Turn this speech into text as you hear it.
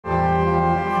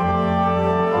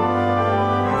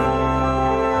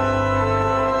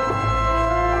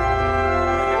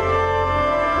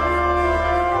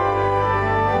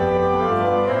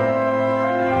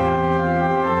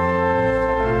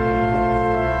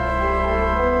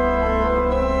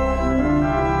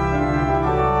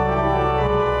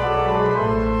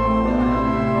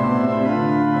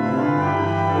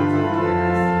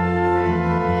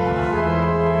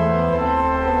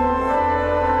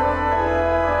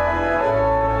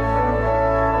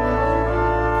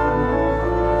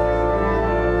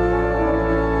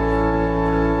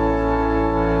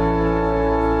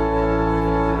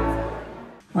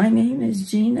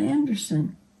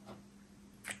Anderson.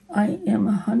 I am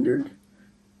 100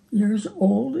 years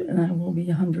old, and I will be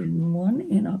 101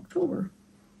 in October.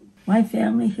 My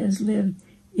family has lived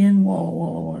in Walla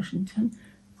Walla, Washington,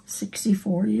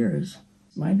 64 years.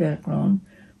 My background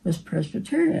was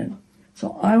Presbyterian,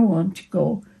 so I want to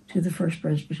go to the First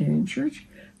Presbyterian Church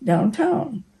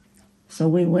downtown. So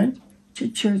we went to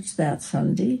church that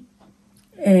Sunday,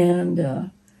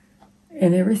 and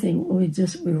everything.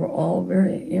 We were all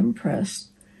very impressed,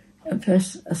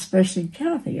 especially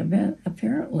Kathy,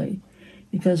 apparently,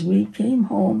 because we came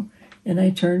home, and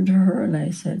I turned to her and I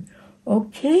said,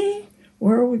 "Okay,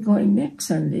 where are we going next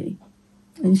Sunday?"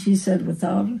 And she said,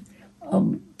 without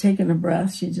taking a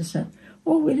breath, she just said,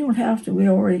 "Oh, we don't have to. We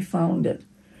already found it."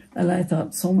 And I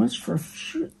thought, so much for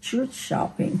church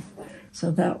shopping.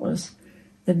 So that was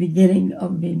the beginning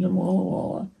of being in Walla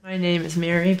Walla. My name is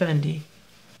Mary Bundy.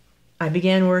 I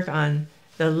began work on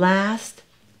the last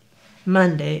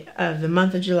Monday of the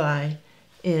month of July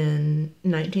in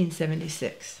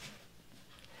 1976.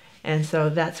 And so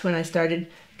that's when I started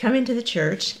coming to the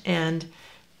church, and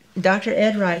Dr.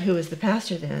 Ed Wright, who was the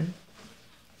pastor then,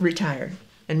 retired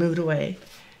and moved away.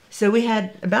 So we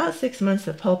had about 6 months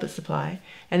of pulpit supply,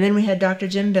 and then we had Dr.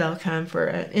 Jim Bell come for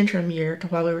an interim year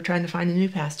while we were trying to find a new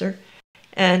pastor.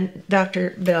 And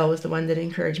Dr. Bell was the one that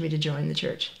encouraged me to join the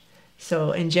church.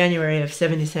 So in January of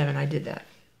 '77, I did that.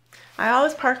 I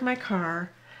always parked my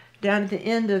car down at the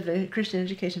end of the Christian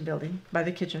Education building by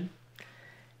the kitchen.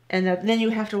 And then you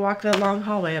have to walk the long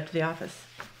hallway up to the office.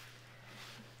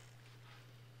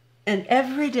 And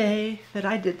every day that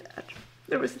I did that,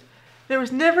 there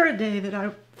was never a day that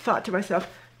I thought to myself,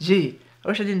 "Gee, I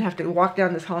wish I didn't have to walk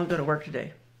down this hall and go to work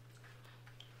today."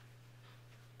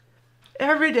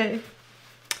 Every day,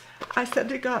 I said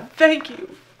to God, "Thank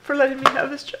you for letting me have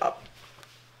this job.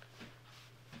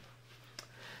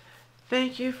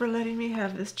 Thank you for letting me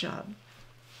have this job."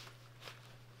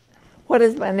 What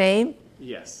is my name?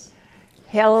 Yes.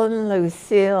 Helen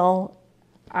Lucille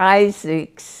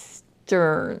Isaac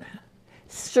Stern.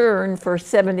 Stern for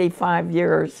 75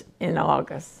 years in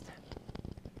August.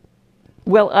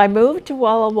 Well, I moved to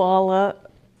Walla Walla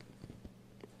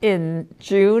in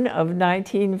June of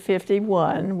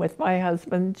 1951 with my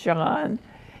husband, John,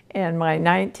 and my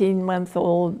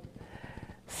 19-month-old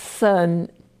son,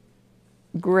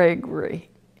 Gregory.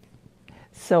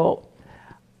 So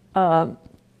I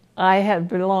had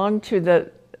belonged to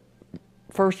the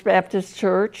First Baptist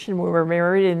Church, and we were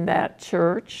married in that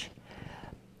church.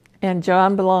 And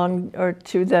John belonged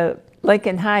to the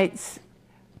Lincoln Heights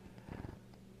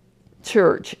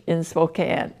Church in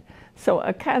Spokane. So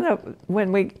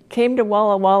when we came to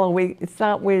Walla Walla, we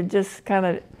thought we'd just kind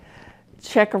of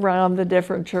check around the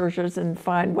different churches and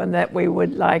find one that we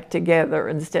would like together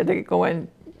instead of going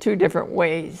two different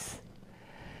ways.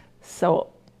 So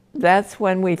that's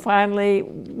when we finally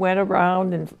went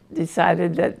around and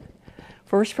decided that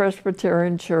First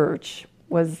Presbyterian Church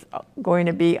was going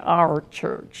to be our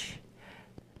church.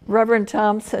 Reverend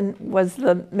Thompson was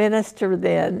the minister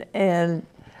then, and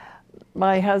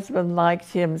my husband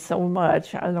liked him so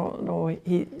much. I don't know,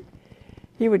 he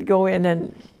would go in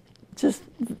and just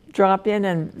drop in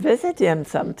and visit him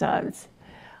sometimes.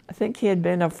 I think he had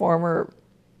been a former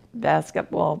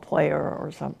basketball player or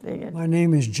something. My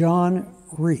name is John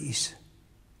Reese.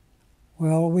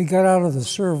 Well, we got out of the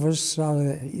service, out of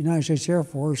the United States Air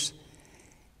Force,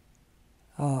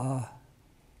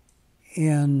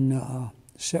 in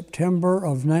September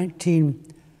of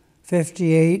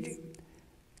 1958,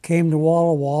 came to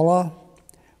Walla Walla,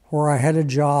 where I had a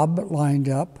job lined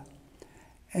up,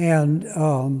 and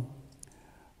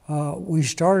we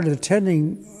started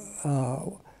attending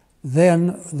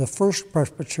then the First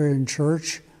Presbyterian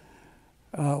Church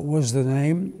was the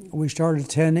name. We started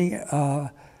attending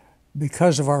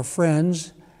because of our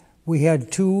friends. We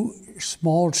had 2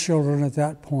 small children at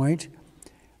that point,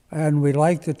 and we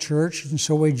liked the church, and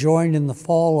so we joined in the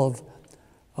fall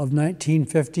of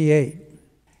 1958.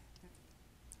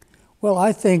 Well,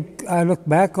 I think I look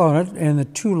back on it, and the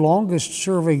 2 longest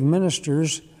serving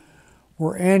ministers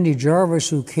were Andy Jarvis,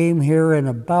 who came here in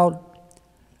about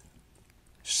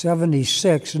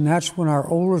 76, and that's when our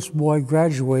oldest boy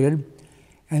graduated,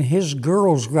 and his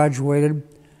girls graduated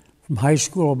from high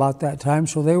school about that time,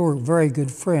 so they were very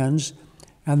good friends,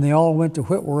 and they all went to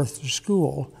Whitworth to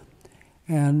school.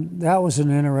 And that was an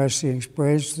interesting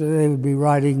experience. They would be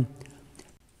riding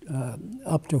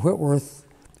up to Whitworth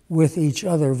with each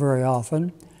other very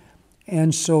often.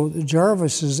 And so the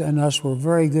Jarvises and us were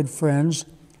very good friends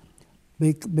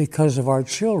because of our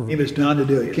children. My name is Don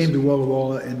DeDille. I came to Walla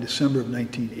Walla in December of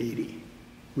 1980.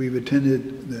 We've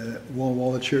attended the Walla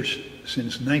Walla Church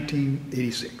since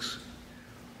 1986.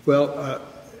 Well,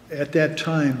 at that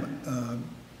time,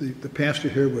 the pastor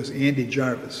here was Andy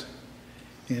Jarvis.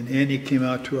 And Andy came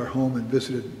out to our home and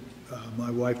visited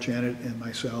my wife Janet and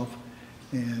myself.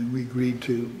 And we agreed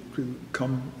to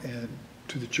come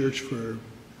to the church for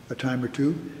a time or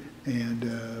two.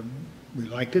 And we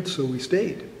liked it, so we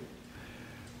stayed.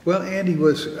 Well, Andy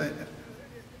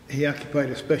he occupied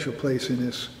a special place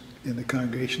in the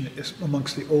congregation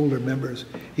amongst the older members.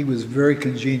 He was very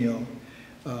congenial,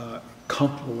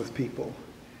 comfortable with people,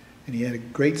 and he had a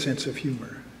great sense of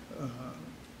humor.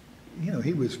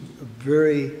 He was a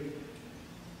very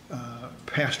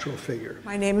pastoral figure.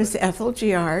 My name is Ethel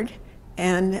Giard,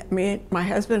 and my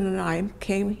husband and I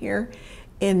came here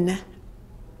in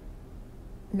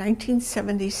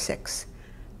 1976,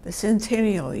 the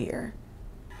centennial year.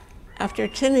 After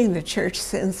attending the church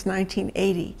since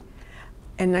 1980,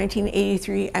 in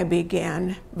 1983 I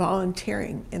began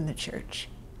volunteering in the church.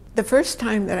 The first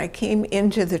time that I came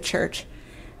into the church,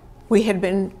 we had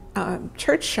been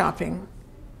church shopping,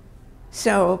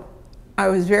 so I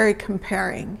was very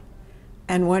comparing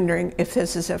and wondering if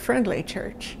this is a friendly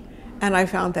church. And I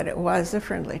found that it was a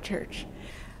friendly church.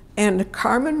 And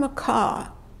Carmen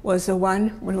McCaw was the one,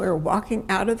 when we were walking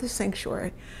out of the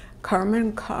sanctuary,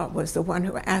 Carmen McCaw was the one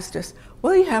who asked us,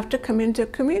 well, you have to come into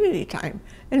community time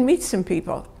and meet some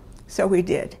people. So we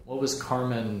did. What was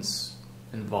Carmen's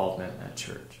involvement at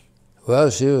church? Well,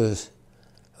 she was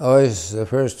always the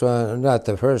first one, not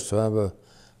the first one, but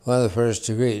one of the first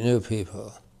to greet new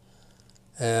people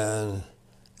and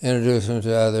introduce them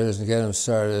to others and get them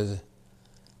started.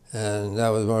 And that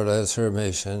was more or less her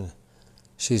mission.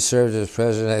 She served as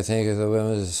president, I think, of the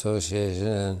Women's Association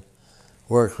and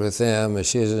worked with them. But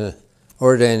she's an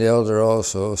ordained elder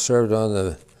also, served on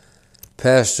the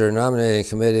pastor nominating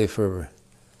committee for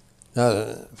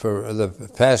the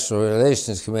Pastoral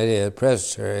Relations Committee at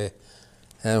Presbyterian.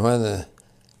 And when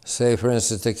say for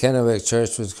instance, the Kennewick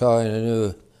Church was calling a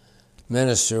new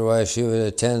minister, why she would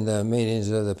attend the meetings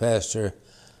of the pastor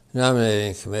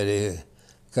nominating committee.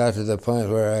 Got to the point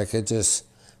where I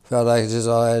felt like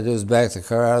all I had to do was back the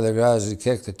car out of the garage and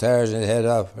kick the tires and head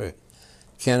off for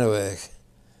Kennewick.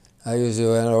 I usually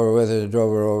went over with her and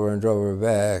drove her over and drove her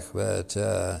back, but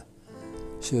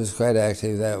she was quite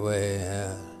active that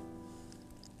way.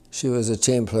 She was a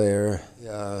team player.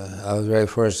 I was very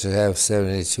fortunate to have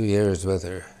 72 years with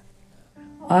her.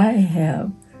 I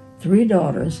have 3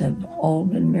 daughters have all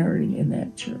been married in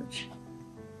that church.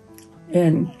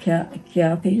 And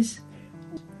Kathy's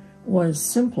was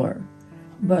simpler,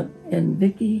 and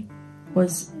Vicki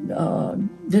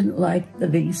didn't like the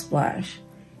big splash,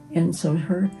 and so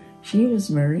she was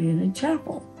married in a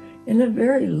chapel in a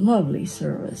very lovely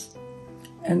service.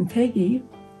 And Peggy,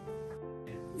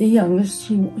 the youngest,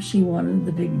 she wanted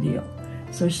the big deal,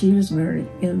 so she was married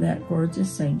in that gorgeous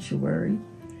sanctuary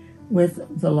with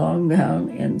the long gown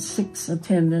and 6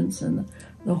 attendants and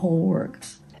the whole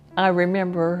works. I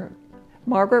remember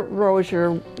Margaret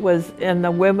Rozier was in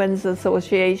the Women's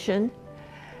Association,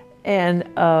 and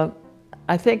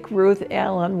I think Ruth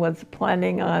Allen was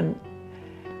planning on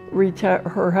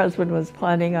her husband was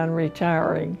planning on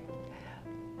retiring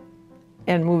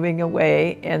and moving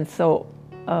away, and so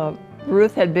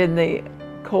Ruth had been the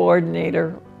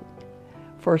coordinator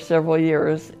for several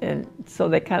years, and so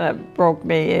they kind of broke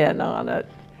me in on it.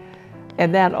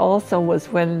 And that also was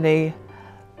when the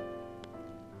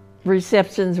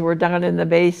receptions were down in the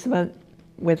basement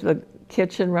with the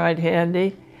kitchen right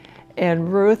handy,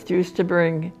 and Ruth used to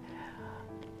bring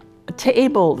a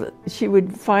table. She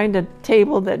would find a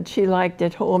table that she liked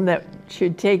at home that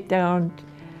she'd take down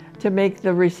to make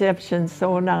the reception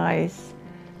so nice.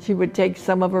 She would take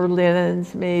some of her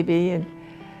linens maybe, and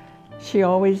she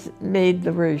always made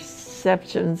the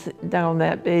receptions down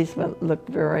that basement look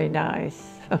very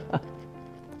nice.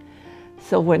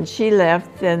 So when she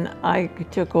left, then I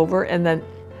took over, and the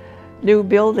new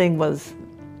building was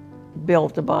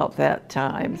built about that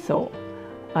time, so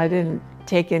I didn't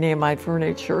take any of my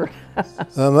furniture.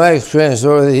 Well, my experience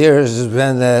over the years has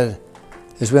been that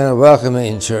it's been a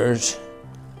welcoming church,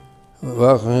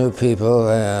 welcome new people,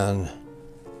 and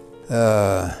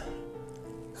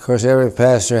of course every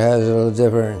pastor has a little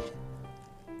different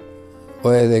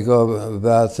way they go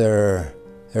about their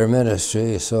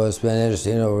ministry, so it's been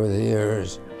interesting over the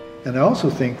years. And I also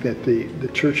think that the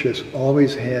church has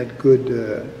always had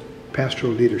good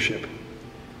pastoral leadership,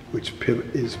 which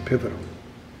is pivotal.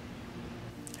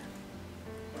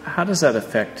 How does that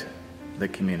affect the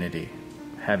community,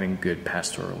 having good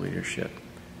pastoral leadership?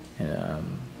 You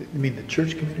mean the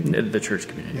church community? The church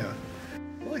community. Yeah.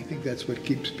 Well, I think that's what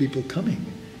keeps people coming.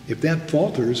 If that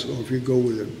falters, or if you go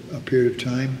with a period of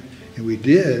time And we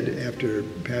did, after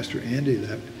Pastor Andy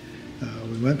left,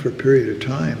 we went for a period of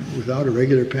time without a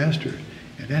regular pastor,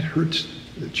 and that hurts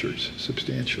the church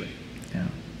substantially. Yeah.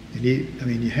 And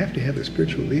you have to have a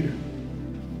spiritual leader.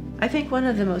 I think one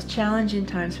of the most challenging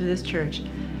times for this church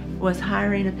was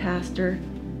hiring a pastor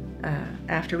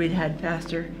after we'd had a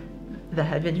pastor that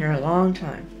had been here a long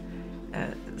time.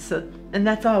 And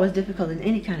that's always difficult in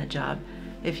any kind of job.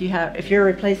 If you're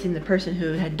replacing the person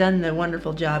who had done the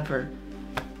wonderful job for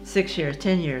 6 years,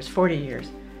 10 years, 40 years,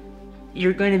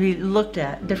 you're going to be looked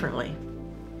at differently.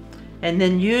 And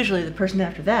then usually the person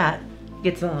after that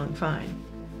gets along fine.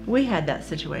 We had that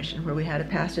situation where we had a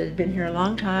pastor that had been here a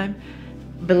long time,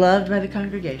 beloved by the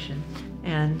congregation,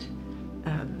 and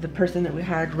the person that we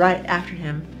hired right after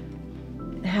him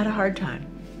had a hard time.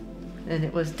 And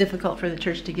it was difficult for the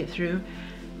church to get through,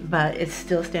 but it's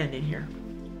still standing here.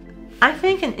 I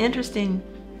think an interesting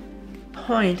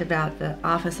point about the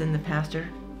office and the pastor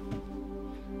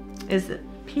is that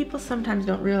people sometimes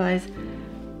don't realize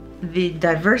the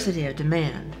diversity of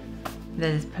demand that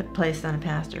is placed on a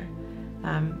pastor.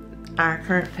 Our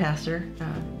current pastor,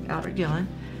 Albert Gillen,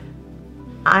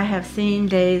 I have seen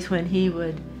days when he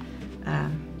would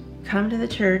come to the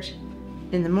church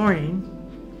in the morning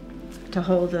to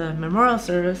hold a memorial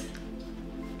service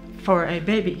for a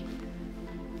baby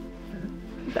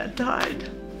that died.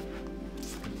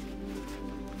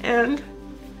 And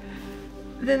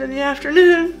then in the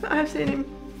afternoon, I've seen him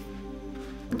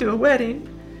do a wedding,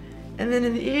 and then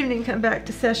in the evening come back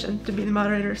to session to be the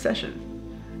moderator of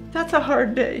session. That's a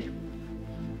hard day.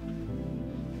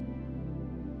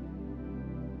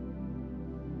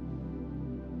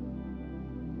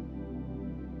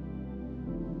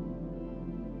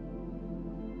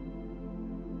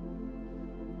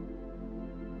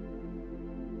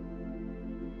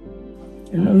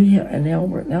 And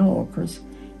Albert now, of course,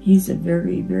 he's a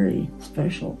very, very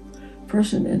special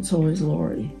person, and so is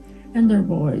Lori. And their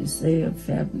boys, they have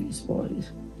fabulous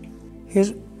boys.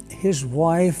 His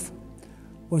wife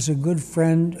was a good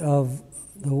friend of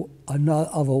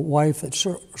a wife that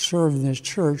served in his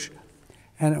church,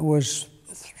 and it was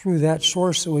through that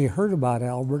source that we heard about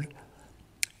Albert,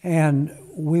 and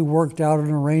we worked out an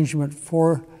arrangement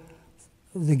for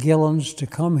the Gillens to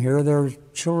come here. Their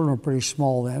children were pretty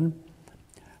small then,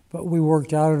 but we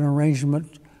worked out an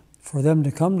arrangement for them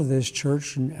to come to this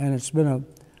church, and it's been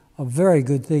a very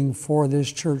good thing for this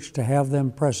church to have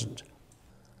them present.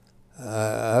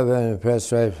 I've been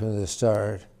impressed right from the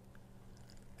start,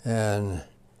 and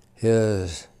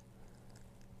his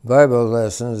Bible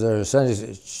lessons or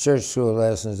Sunday church school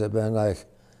lessons have been like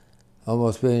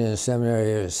almost being in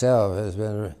seminary itself. Has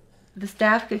been. The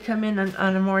staff could come in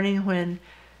on a morning when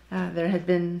there had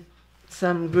been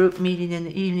some group meeting in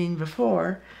the evening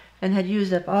before and had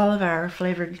used up all of our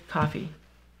flavored coffee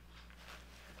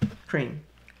cream.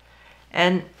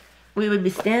 And we would be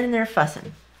standing there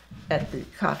fussing at the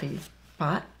coffee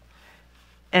pot,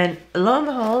 and lo and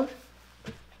behold,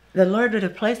 the Lord would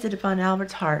have placed it upon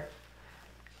Albert's heart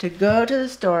to go to the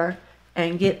store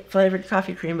and get flavored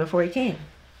coffee cream before he came.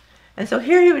 And so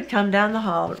here he would come down the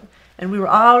hall, and we were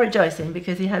all rejoicing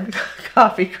because he had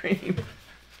coffee cream.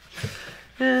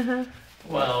 Uh-huh.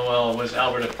 Well, was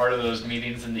Albert a part of those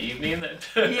meetings in the evening?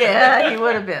 Yeah, he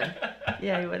would have been.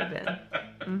 Yeah, he would have been.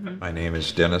 Mm-hmm. My name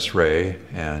is Dennis Ray,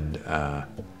 and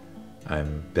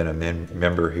I've been a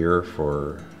member here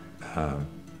for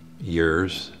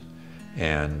years,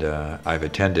 and I've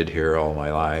attended here all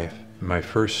my life. My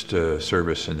first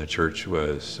service in the church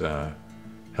was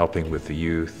helping with the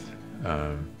youth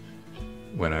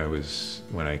when I was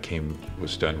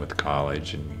done with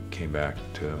college and came back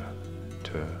to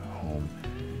home.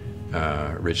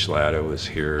 Rich Latta was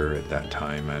here at that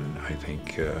time, and I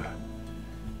think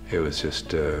it was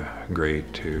just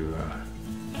great to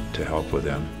help with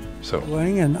them. So,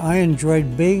 and I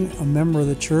enjoyed being a member of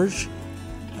the church.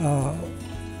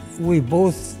 We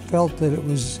both felt that it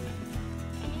was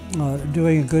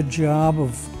doing a good job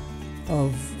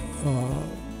of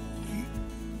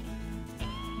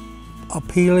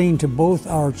appealing to both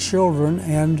our children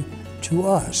and to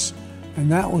us, and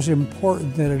that was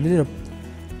important, that it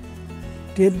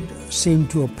did seem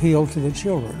to appeal to the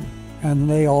children, and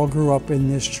they all grew up in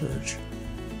this church.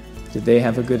 Did they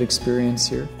have a good experience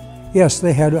here? Yes,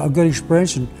 they had a good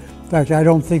experience. In fact, I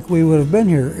don't think we would have been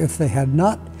here if they had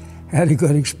not had a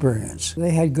good experience.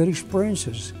 They had good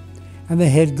experiences, and they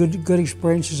had good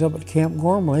experiences up at Camp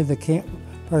Gormley, the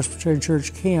Presbyterian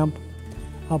Church camp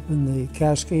up in the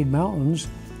Cascade Mountains.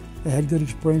 They had good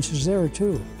experiences there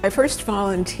too. I first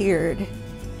volunteered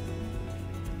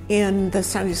in the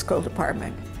Sunday school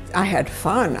department. I had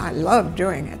fun. I loved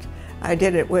doing it. I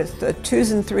did it with the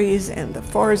 2s and 3s and the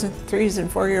 4s and 3s and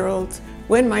 4-year-olds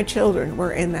when my children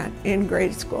were in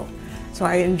grade school. So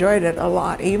I enjoyed it a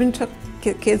lot. I even took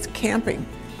kids camping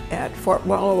at Fort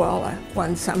Walla Walla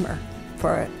one summer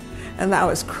for it. And that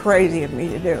was crazy of me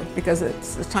to do because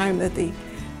it's the time that the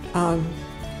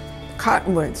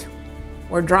cottonwoods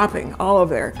were dropping all of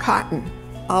their cotton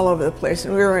all over the place,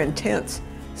 and we were in tents.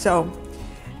 So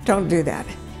don't do that.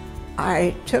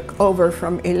 I took over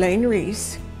from Elaine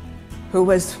Reese, who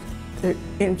was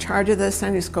in charge of the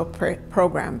Sunday school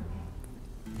program,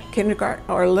 kindergarten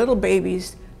or little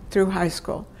babies through high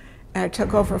school. And I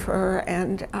took over for her,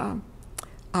 and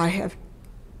I have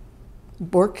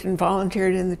worked and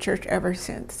volunteered in the church ever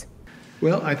since.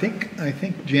 Well, I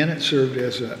think Janet served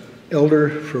as an elder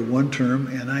for one term,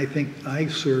 and I think I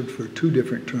served for 2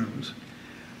 different terms.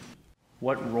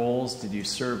 What roles did you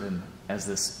serve in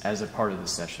as a part of the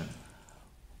session?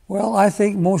 Well, I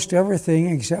think most everything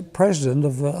except president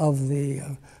of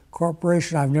the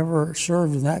corporation. I've never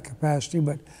served in that capacity,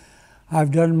 but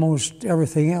I've done most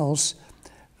everything else.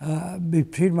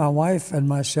 Between my wife and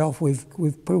myself, we've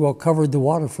pretty well covered the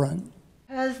waterfront.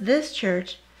 As this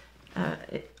church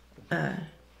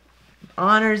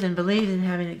honors and believes in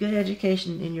having a good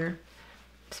education in your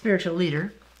spiritual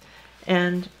leader,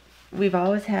 and we've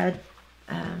always had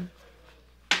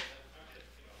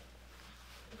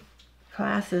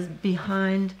classes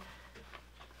behind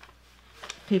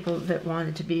people that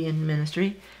wanted to be in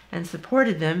ministry and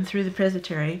supported them through the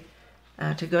Presbyterian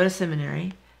to go to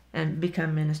seminary and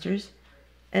become ministers.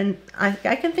 And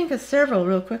I can think of several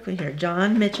real quickly here.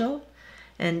 John Mitchell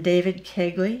and David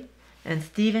Kegley and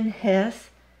Stephen Hess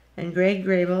and Greg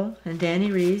Grable and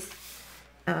Danny Reese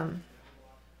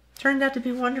turned out to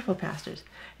be wonderful pastors.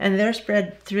 And they're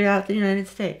spread throughout the United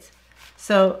States.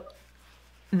 So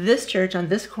this church on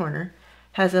this corner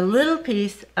has a little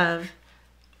piece of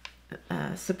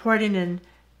supporting and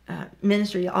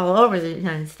ministry all over the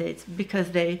United States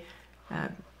because they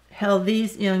held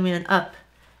these young men up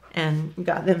and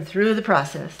got them through the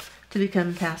process to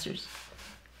become pastors.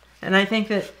 And I think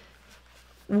that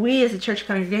we as a church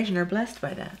congregation are blessed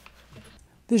by that.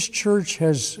 This church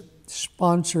has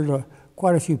sponsored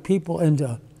quite a few people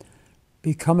into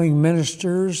becoming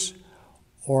ministers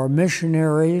or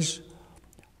missionaries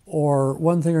or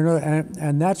one thing or another,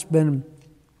 and that's been,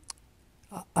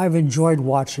 I've enjoyed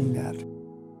watching that.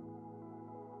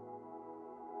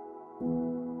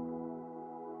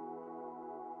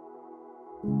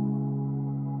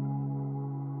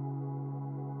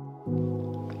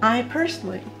 I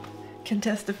personally can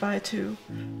testify to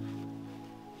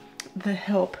the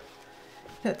help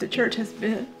that the church has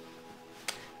been.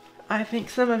 I think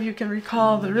some of you can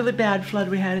recall the really bad flood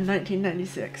we had in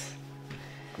 1996,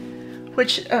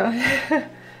 which that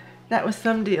was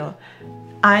some deal.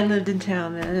 I lived in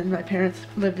town then, and my parents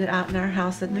lived out in our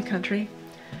house in the country,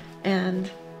 and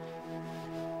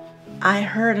I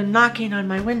heard a knocking on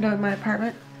my window in my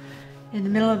apartment in the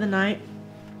middle of the night,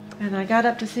 and I got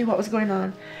up to see what was going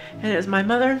on, and it was my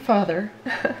mother and father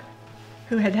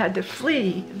who had to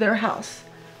flee their house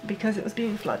because it was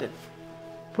being flooded,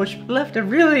 which left a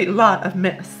really lot of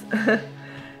mess.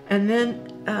 And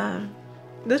then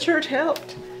the church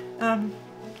helped.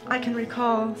 I can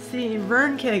recall seeing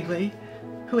Vern Kegley,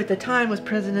 who at the time was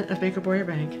president of Baker Boyer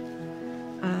Bank,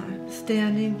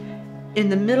 standing in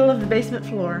the middle of the basement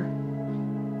floor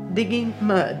digging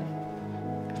mud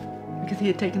because he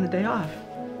had taken the day off.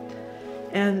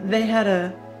 And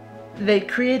they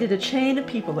created a chain of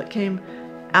people that came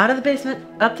out of the basement,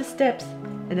 up the steps,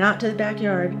 and out to the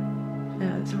backyard,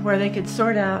 so where they could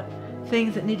sort out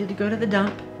things that needed to go to the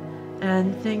dump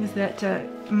and things that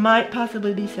might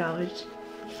possibly be salvaged.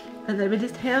 And they would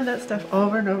just hand that stuff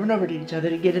over and over and over to each other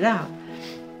to get it out.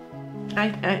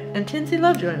 And Tinsy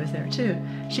Lovejoy was there too.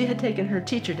 She had taken her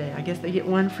teacher day. I guess they get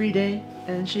one free day,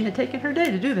 and she had taken her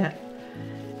day to do that.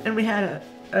 And we had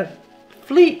a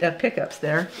fleet of pickups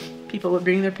there. People would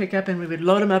bring their pickup and we would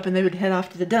load them up and they would head off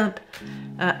to the dump,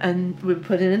 and we would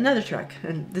put in another truck,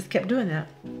 and just kept doing that.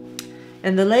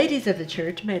 And the ladies of the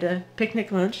church made a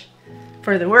picnic lunch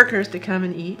for the workers to come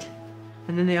and eat,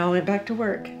 and then they all went back to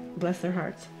work. Bless their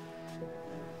hearts.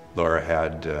 Laura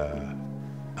had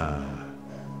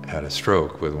a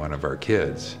stroke with one of our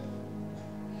kids,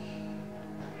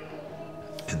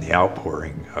 and the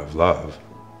outpouring of love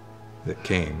that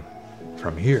came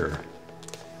from here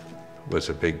was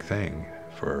a big thing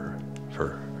for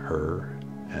her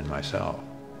and myself.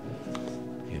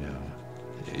 You know,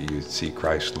 you see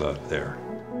Christ's love there.